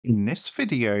In this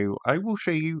video, I will show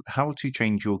you how to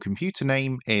change your computer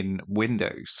name in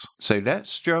Windows. So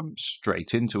let's jump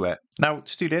straight into it. Now,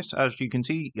 to do this, as you can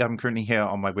see, I'm currently here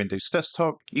on my Windows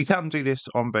desktop. You can do this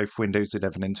on both Windows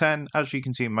 11 and 10. As you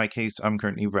can see in my case, I'm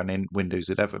currently running Windows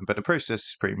 11, but the process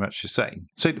is pretty much the same.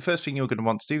 So the first thing you're going to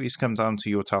want to do is come down to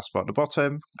your taskbar at the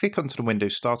bottom, click onto the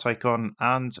Windows Start icon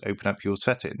and open up your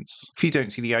settings. If you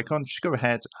don't see the icon, just go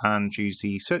ahead and use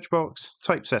the search box,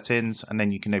 type settings, and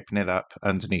then you can open it up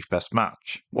underneath Best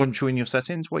Match. Once you're in your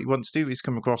settings, what you want to do is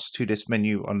come across to this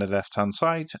menu on the left hand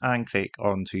side and click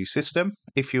onto System.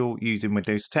 If you're using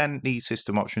Windows 10, the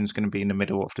System option is going to be in the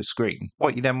middle of the screen.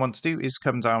 What you then want to do is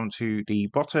come down to the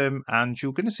bottom and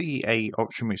you're going to see a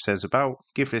option which says About.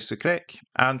 Give this a click,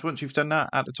 and once you've done that,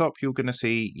 at the top you're going to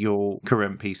see your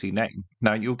current PC name.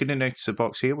 Now you're going to notice a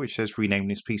box here which says Rename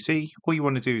this PC. All you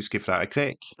want to do is give that a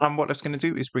click, and what that's going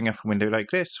to do is bring up a window like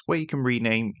this where you can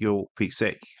rename your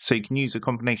PC. So you can use a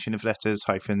combination of letters,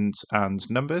 hyphens, and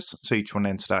numbers. So you just want to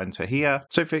enter that into here.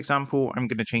 So for example, I'm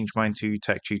going to change mine to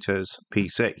Tech Tutors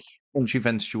PC. Once you've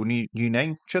entered your new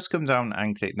name, just come down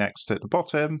and click Next at the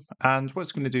bottom. And what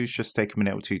it's going to do is just take a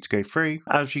minute or two to go through.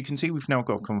 As you can see, we've now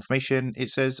got confirmation. It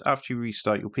says after you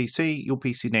restart your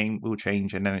PC name will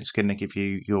change, and then it's going to give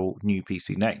you your new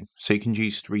PC name. So you can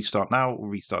choose to restart now or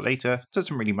restart later.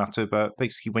 Doesn't really matter, but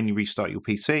basically when you restart your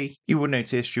PC, you will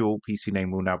notice your PC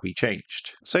name will now be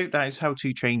changed. So that is how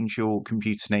to change your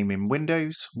computer name in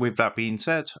Windows. With that being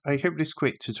said, I hope this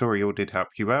quick tutorial did help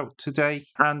you out today.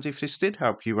 And if this did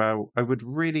help you out, I would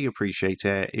really appreciate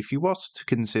it if you was to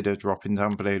consider dropping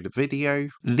down below the video,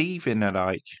 leaving a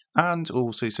like, and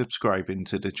also subscribing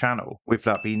to the channel. With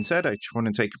that being said, I just want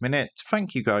to take a minute to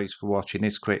thank you guys for watching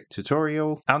this quick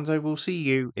tutorial, and I will see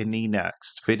you in the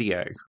next video.